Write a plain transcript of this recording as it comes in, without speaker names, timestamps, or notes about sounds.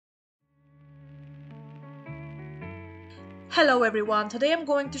Hello everyone, today I'm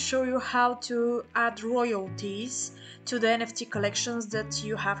going to show you how to add royalties to the NFT collections that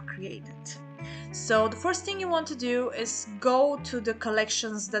you have created. So the first thing you want to do is go to the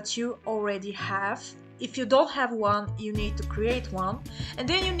collections that you already have. If you don't have one, you need to create one, and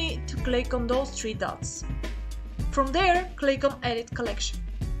then you need to click on those three dots. From there, click on Edit Collection.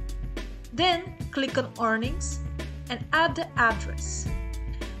 Then click on Earnings and add the address.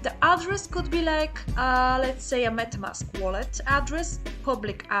 The address could be like, let's say, a MetaMask wallet address,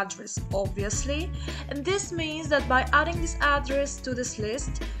 public address, obviously. And this means that by adding this address to this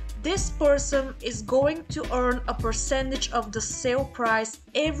list, this person is going to earn a percentage of the sale price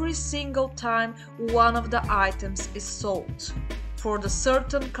every single time one of the items is sold for the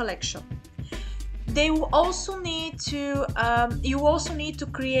certain collection. They will also need to, you also need to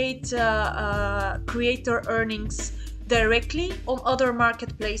create creator earnings directly on other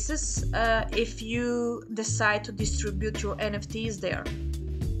marketplaces if you decide to distribute your NFTs there.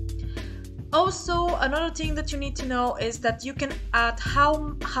 Also, another thing that you need to know is that you can add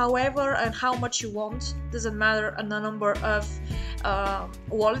however and how much you want. Doesn't matter the number of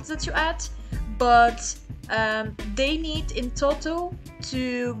wallets that you add, but they need in total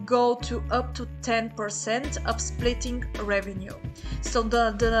to go to up to 10% of splitting revenue. So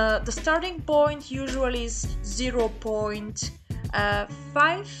the starting point usually is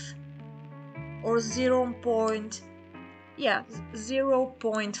 0.5 or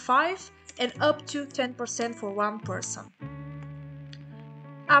 0.5 and up to 10% for one person.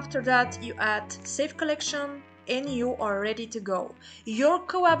 After that, you add Save Collection and you are ready to go. Your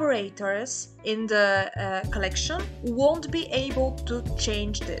collaborators in the collection won't be able to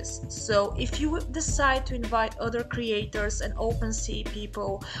change this. So if you decide to invite other creators and Opensea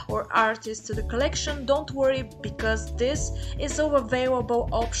people or artists to the collection, don't worry, because this is an available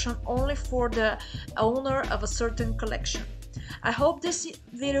option only for the owner of a certain collection. I hope this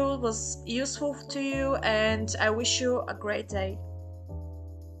video was useful to you and I wish you a great day.